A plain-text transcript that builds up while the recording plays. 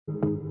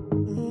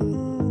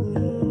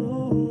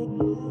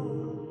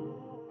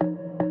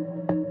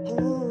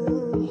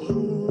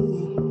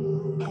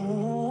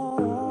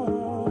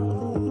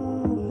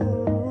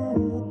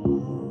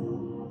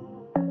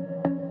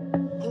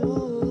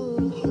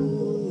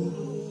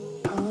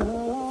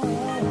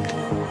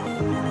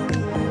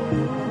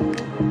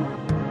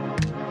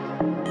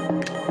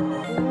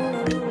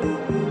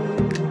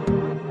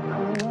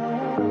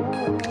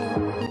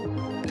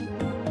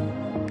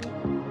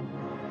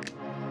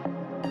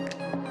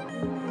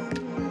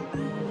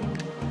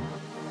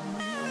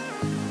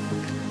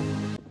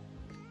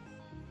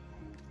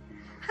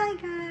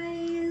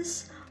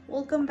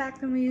welcome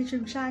back to my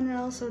YouTube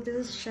channel. So this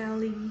is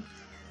Shelly.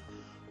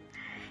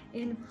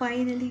 And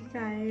finally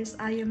guys,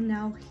 I am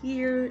now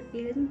here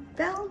in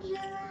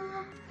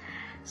Belgium.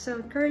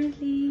 So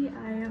currently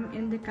I am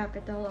in the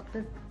capital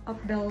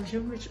of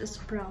Belgium, which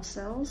is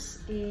Brussels,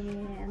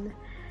 and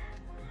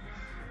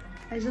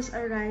I just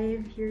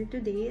arrived here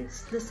today.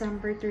 It's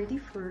December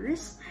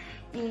 31st,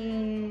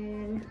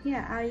 and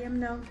yeah, I am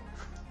now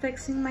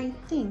fixing my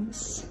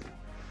things.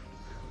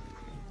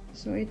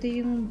 So ito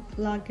yung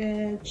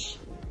luggage,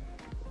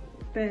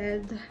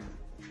 bed.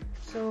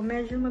 So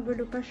medyo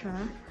magulo pa siya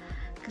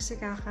kasi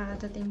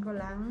kakadating ko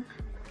lang.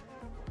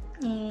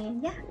 And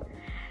yeah,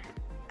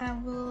 I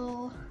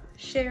will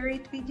share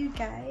it with you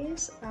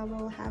guys. I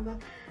will have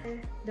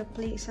the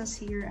places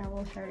here. I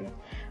will share it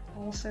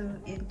also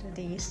in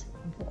today's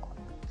vlog.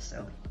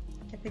 So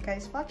keep you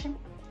guys watching.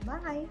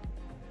 Bye!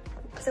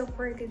 So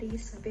for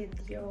today's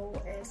video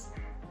is,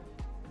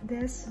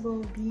 this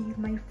will be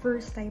my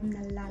first time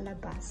na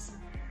lalabas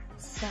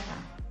sa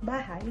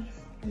bahay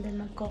and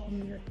then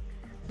magko-commute.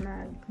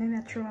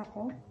 Mag-metro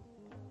ako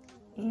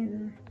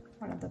and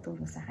walang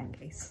tutulong sa akin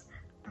guys.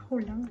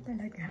 Ako lang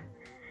talaga.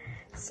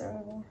 So,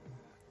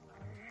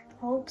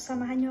 hope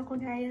samahan niyo ako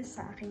guys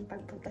sa aking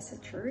pagpunta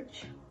sa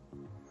church.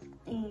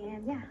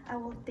 And yeah, I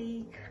will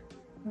take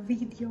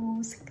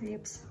videos,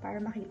 clips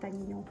para makita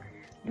niyo yung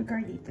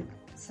lugar dito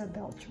sa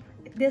Belgium.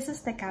 This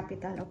is the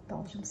capital of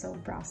Belgium, so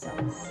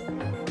Brussels.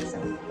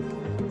 So,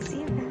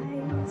 see you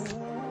guys!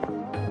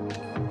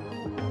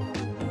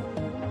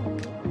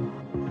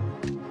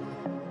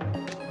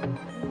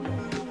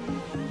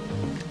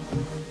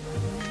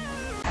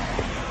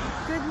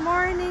 Good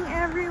morning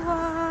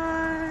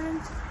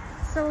everyone!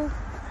 So,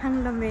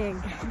 ang lamig.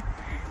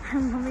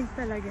 Ang lamig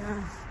talaga.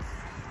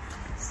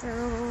 So,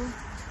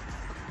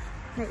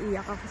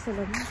 naiyak ako sa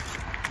lamig.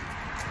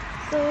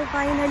 So,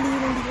 finally,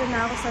 nandito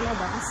na ako sa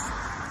labas.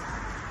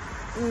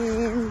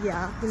 And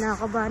yeah,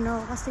 kinakabahan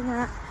ako kasi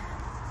nga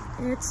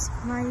it's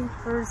my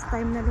first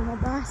time na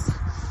lumabas.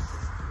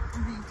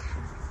 Oh my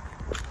God.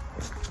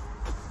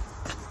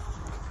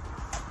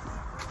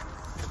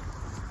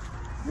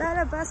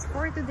 Lalabas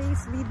for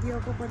today's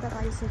video. Pupunta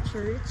tayo sa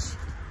church.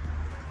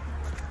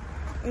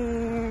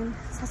 And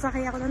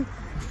sasakay ako ng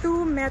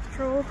 2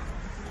 metro.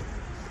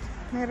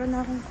 Meron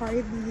na akong car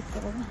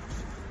dito.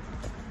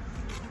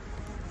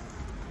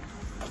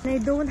 And I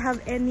don't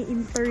have any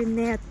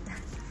internet,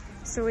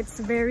 so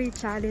it's very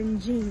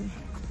challenging.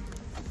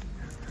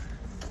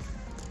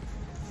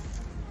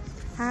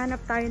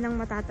 Hanap tayo ng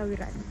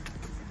matatawiran.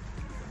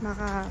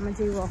 Baka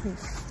mag-jaywalking.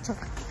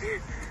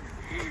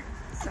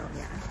 So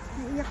yeah,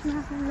 naiyak na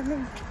akong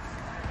lamig.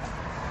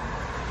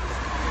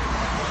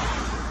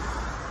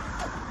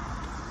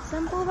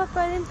 Saan po ba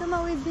pa rin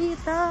tumawid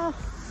dito?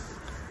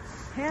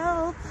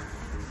 Help!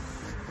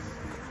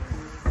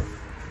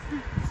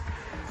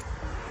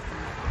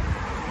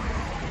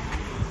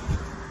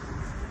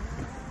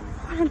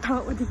 Walang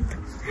tao dito.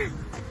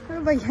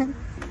 Ano ba yan?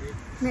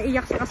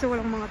 Naiyak siya kasi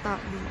walang mga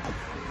tao dito.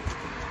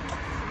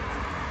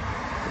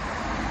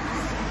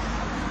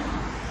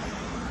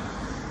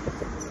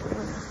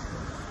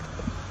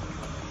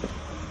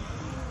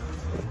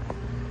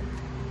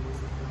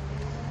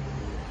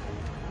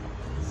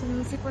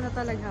 Sinisip ko na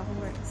talaga ako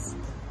guys.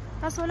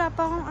 Tapos wala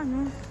pa akong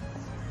ano.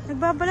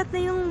 Nagbabalat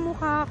na yung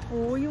mukha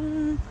ko.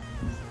 Yung...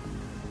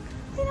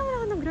 Hindi naman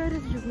ako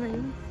nagre-review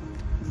ngayon.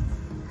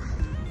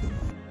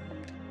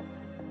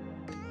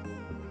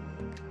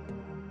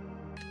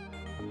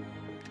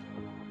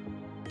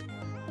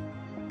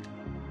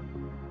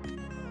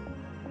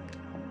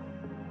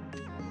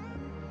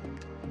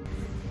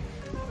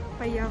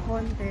 Paya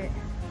konti.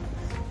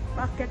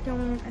 Paakyat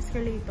yung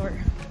escalator.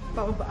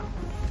 Pababa ako.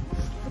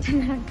 Pati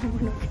na lang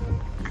tumunog.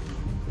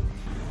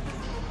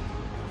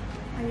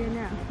 Ayun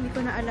na. Hindi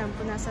ko na alam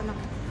kung nasan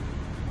ako.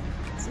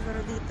 Siguro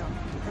dito.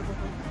 Dito ko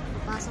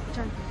papasok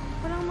dyan.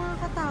 Walang mga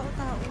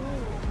katao-tao.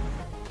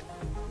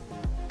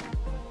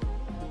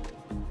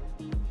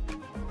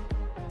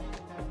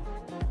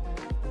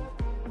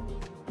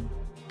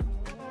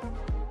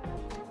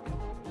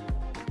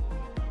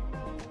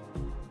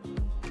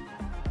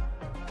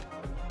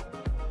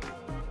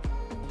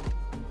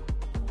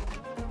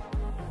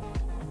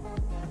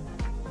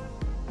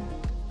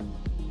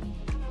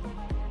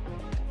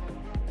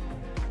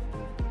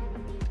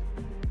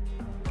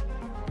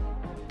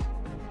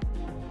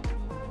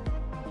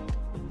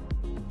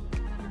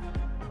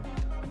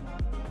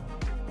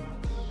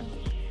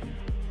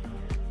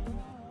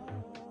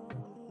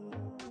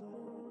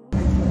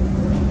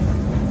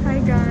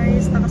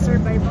 Guys,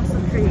 naka-survive ako sa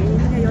train.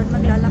 Ngayon,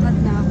 maglalakad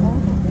na ako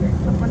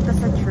papunta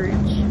sa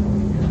church.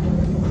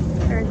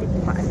 Pero hindi ko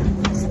pa alam.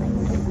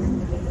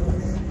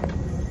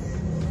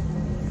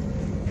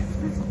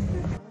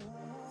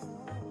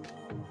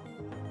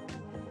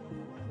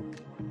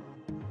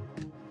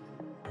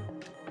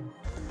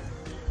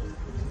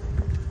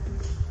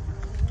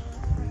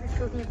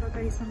 Feel niyo ba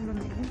guys ang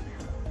lamig?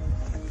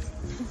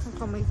 Ang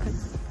kamay ko.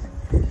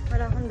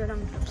 Wala akong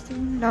dalang gloves.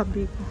 Yung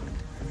labi ko.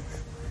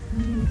 Ang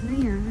lamig na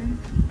yan.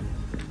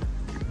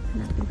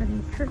 Hanapin ka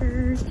ng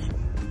church.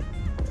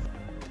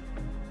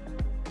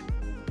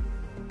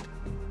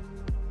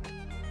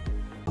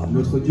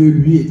 Notre Dieu,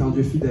 lui, est un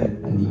Dieu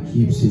fidèle. And He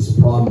keeps His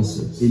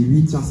promises. Et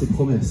lui tient ses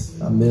promesses.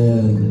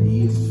 Amen.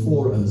 He is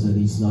for us and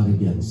He's not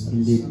against us.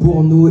 Il est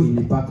pour nous, il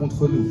n'est pas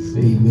contre nous.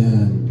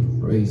 Amen.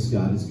 Praise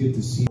God. It's good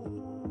to see.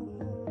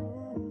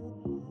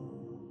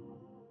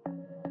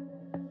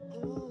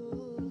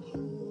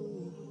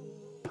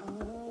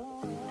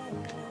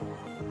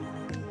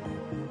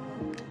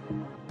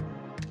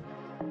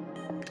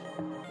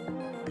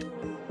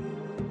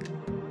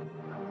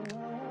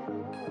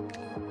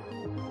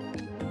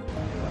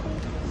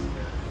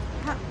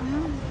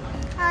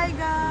 Hi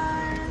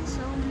guys!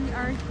 So we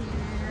are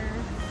here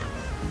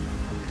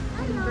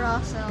in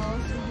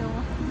Brussels.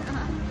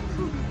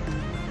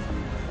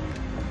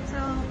 So,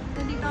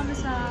 nandito kami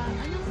sa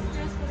anong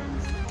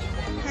restaurant?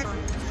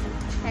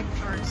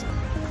 Hector's.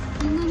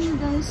 Tingnan nyo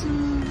guys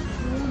yung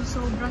food.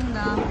 Sobrang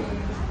dami.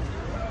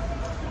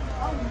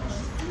 Oh,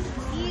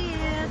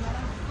 eat!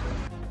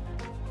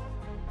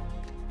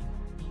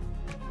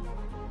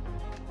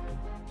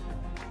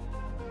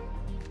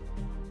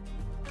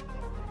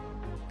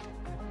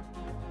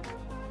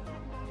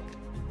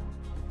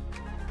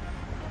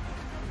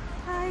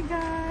 Hi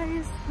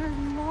guys! Good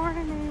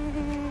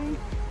morning!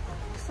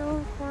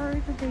 So for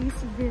today's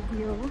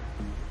video,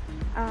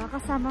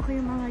 kasama ko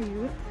yung mga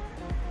youth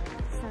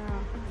sa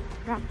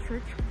Rock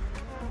Church.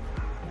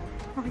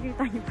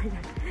 Makikita niyo pa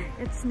yan.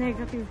 It's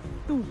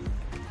 -2.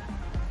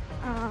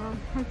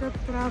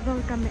 Magta-travel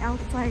kami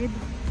outside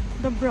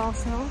the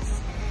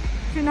Brussels.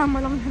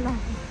 Sinama lang nila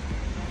ako.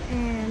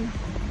 And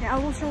yeah, I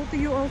will show to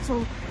you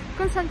also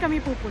kung saan kami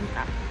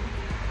pupunta.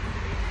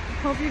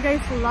 Hope you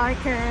guys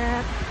like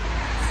it.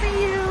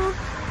 See you!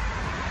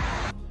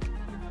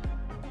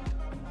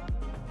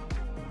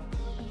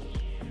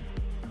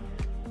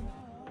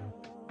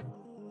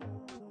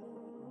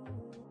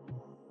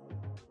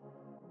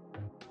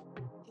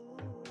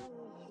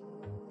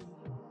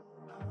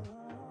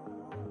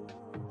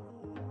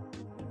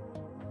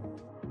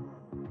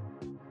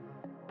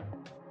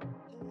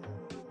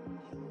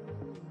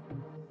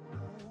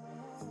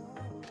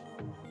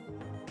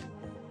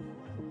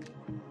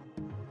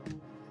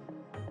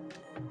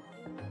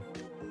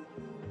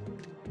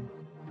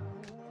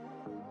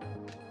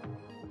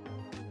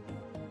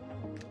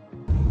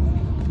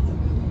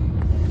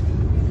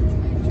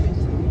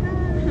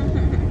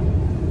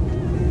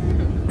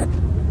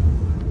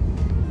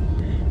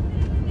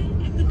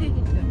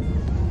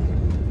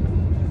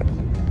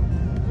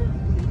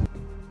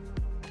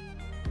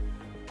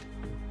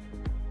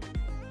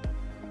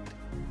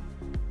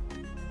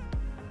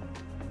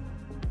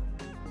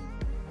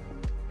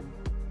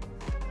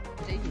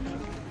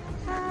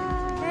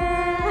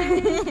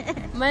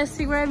 My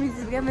Instagram is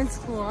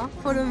CHELANNEventures.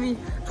 Follow me.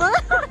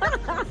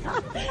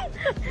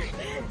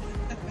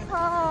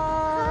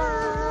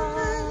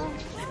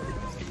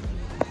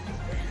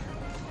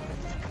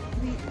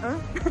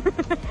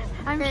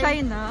 I'm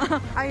shy na.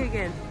 Hi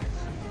again.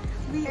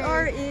 We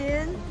are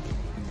in...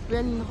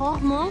 We're in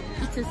Roermond.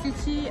 It's a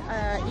city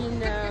in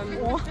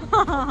what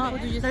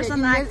do you There's say?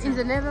 an accent. In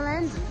the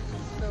Netherlands.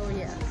 So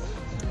yeah.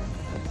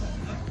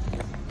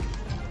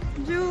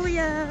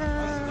 Julia!